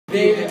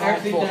They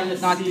actually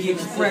not the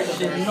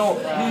expression, no,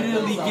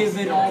 literally give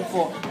it on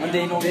for when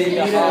they know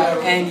they're the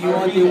heart, and you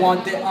only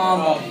want the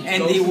armor,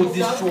 and they will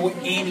destroy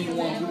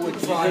anyone who would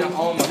try to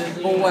armor.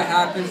 But what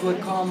happens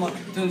with karma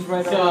turns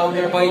right around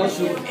and bites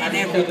you, and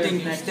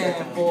everything you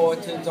stand for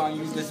turns on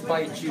you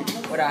despite you.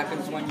 What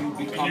happens when you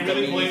become the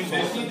main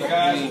source of the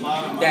pain?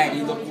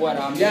 Daddy, look what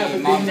I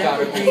mean. Mom's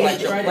got a ring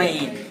like you're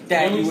playing.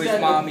 Daddy with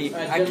mommy.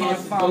 I can't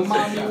find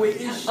mommy with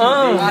issues.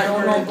 I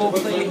don't know, go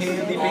play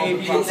handy,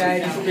 baby.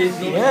 Daddy's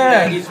busy.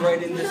 Daddy's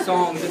writing the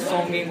song. The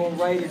song ain't gonna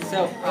write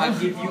itself. I'll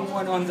give you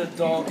one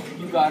underdog.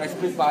 You gotta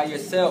spit by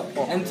yourself.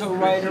 And to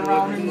write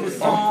around in the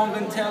song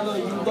and tell her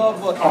you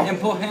love her. And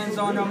put hands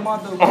on her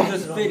mother with a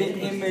spitting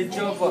image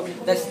of her.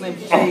 That's Slim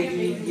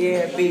Shady.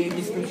 Yeah,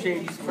 baby. Slim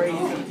Shady's crazy.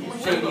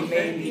 Shady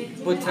made me.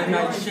 But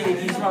tonight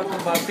Shady's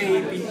rocking my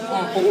baby.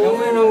 And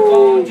when I'm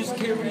gone, just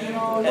carry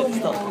on.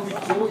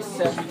 Rejoice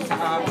every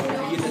time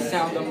you hear the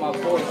sound of my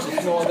voice.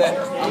 Just know that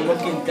I'm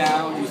looking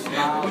down, you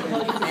smiling,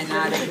 and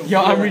I didn't.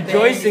 Yo, I'm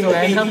rejoicing,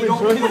 man. So, baby,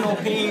 don't feel no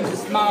pain,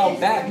 just smile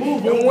back.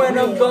 And when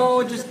I'm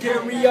gone, just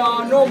carry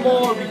on, no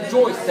more.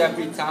 Rejoice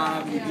every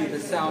time you hear the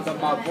sound of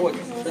my voice.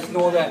 Just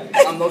know that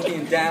I'm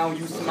looking down,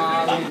 you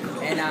smiling,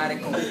 and I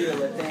didn't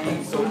feel a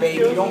thing. So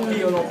baby, don't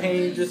feel no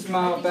pain, just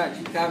smile back.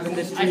 Having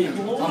this dream,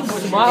 I'm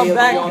pushing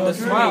Haley on the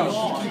screen.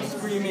 She keeps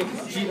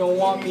screaming, she don't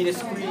want me to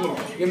scream.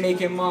 You're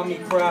making mommy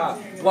cry.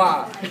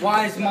 Why?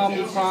 Why is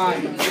mommy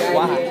crying?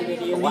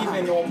 Daddy, you're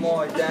leaving no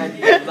more. Daddy,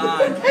 you're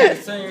lying.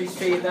 You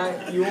say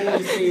that, you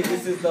always say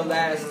this is the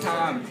last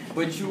time,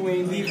 but you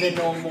ain't leaving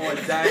no more.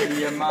 Daddy,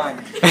 you're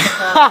mine.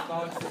 Car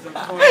bounces in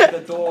front of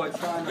the door,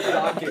 trying to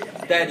block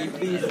it. Daddy,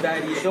 please,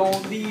 daddy,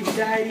 don't leave.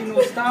 Daddy,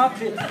 no, stop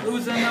it. It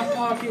was in my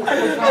pocket.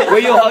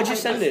 Wait, yo, how'd you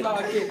send it?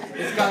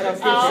 It's got a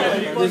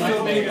picture. There's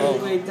no people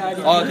with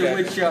daddy. Okay.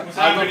 With you.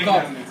 I look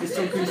up. It's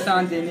so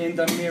standing in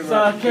the mirror.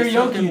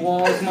 The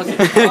walls must be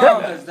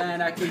because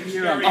then I can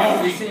hear them.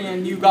 They're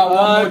saying you got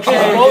one more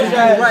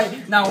chance.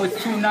 Right now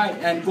it's tonight,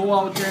 and go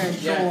out there and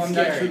show them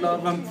that you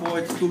love them before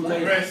it's too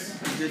late.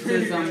 This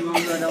is I'm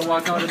gonna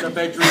walk out of the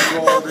bedroom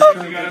door,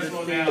 return to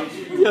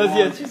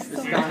the stage. The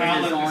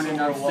sound is on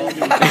and I'm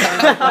singing.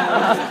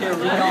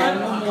 Carry on,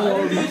 no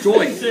more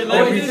rejoice.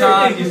 Every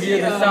time you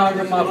hear the sound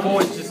of my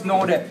voice, just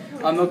know that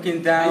I'm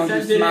looking down,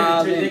 just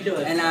smiling,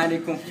 and I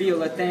didn't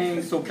feel a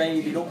thing. So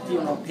baby, don't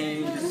feel no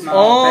pain, just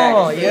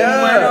smile back.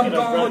 Yeah. When I'm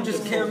gone,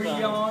 just carry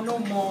on, no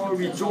more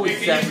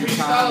rejoice every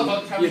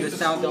time you hear the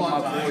sound of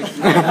my voice.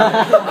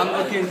 I'm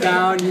looking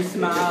down, you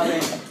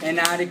smiling, and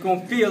I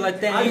didn't feel a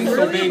thing.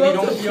 So baby,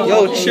 don't feel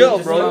no pain, chill,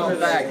 just bro. smile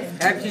back.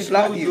 Actions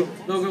close you.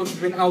 Logos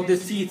been out the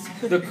seats,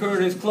 the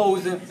curtains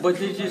closing, but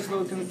they just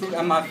looking through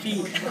at my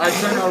feet. I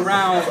turn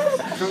around,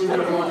 children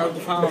on the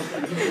pound.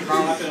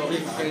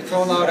 It's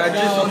all out. I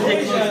just don't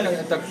take a look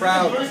at the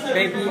crowd.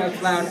 Baby, I'm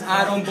clown.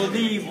 I don't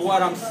believe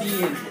what I'm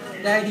seeing.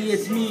 Daddy,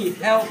 it's me.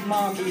 Help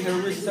mommy, her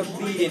wrists are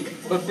bleeding.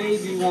 But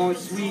baby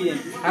wants Sweden.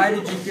 How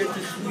did you get to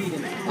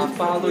Sweden? I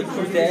followed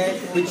you,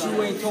 Dad, but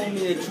you ain't told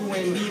me that you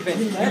ain't leaving.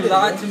 You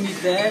lied to me,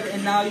 Dad,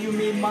 and now you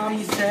made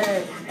mommy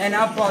sad. And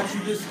I bought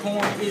you this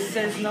coin. It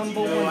says #1,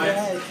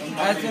 Dad.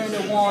 I turned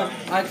it on.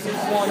 I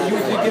just want you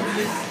to give me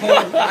this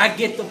coin. I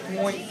get the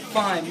point.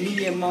 Fine,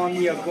 me and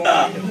mommy are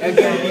gone. And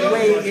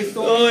anyway, it's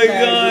only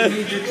that you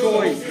need your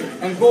choice.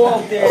 And go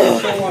out there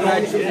and show them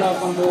that you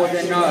love them more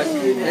than us.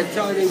 That's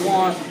all they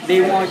want.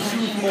 They want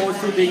you more,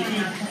 so they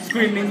keep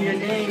screaming your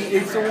name.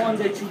 It's the one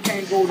that you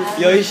can't go to sleep.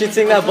 Yo, you should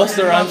sing that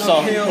Busta Rhymes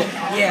song.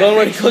 Don't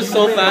when it goes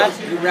so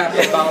fast. You rap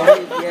about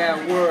it, yeah,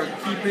 word,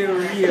 keep it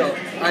real.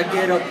 I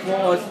get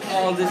applause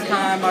all this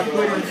time, I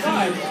couldn't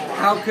see.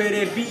 How could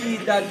it be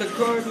that the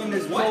curtain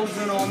is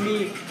closing on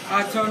me?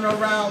 I turn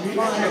around,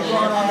 find a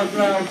gun on the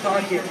ground,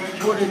 pocket,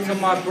 put it to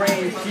my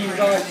brain, see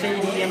God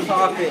shady and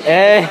pop it.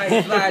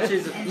 Light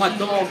flashes, my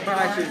dog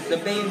crashes, the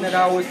vein that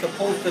I was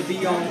supposed to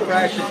be on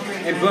crashes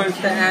and burns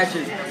to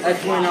ashes.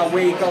 That's when I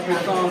wake up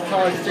and song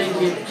cars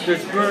singing,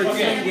 there's birds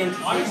singing,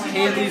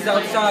 Haley's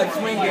outside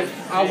swinging.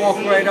 I walk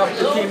right up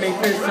to Kim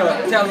and kiss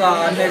her, tell her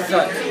I miss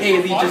her.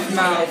 Haley just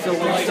smiles, so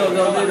we still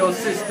the little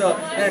sister,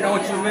 and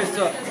don't you miss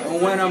her.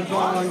 And when I'm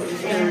gone,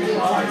 just carry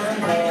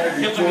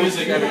on, rejoice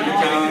every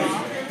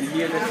time. You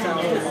hear the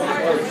sound of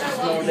my voice, just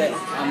know that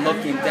I'm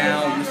looking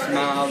down, you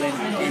smiling,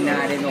 and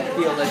I didn't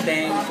feel a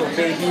thing. So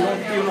baby,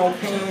 don't feel no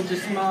pain,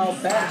 just smile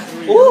back.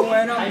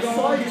 When I'm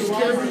gone, just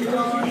carry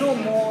on, no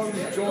more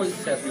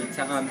rejoice every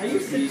time. You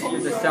hear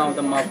the sound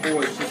of my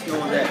voice, just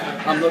know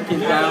that I'm looking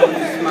down,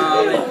 you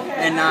smiling,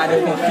 and I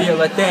didn't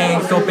feel a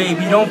thing. So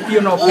baby, don't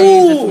feel no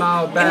pain, just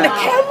smile back. In the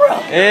camera!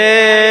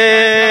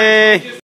 Hey!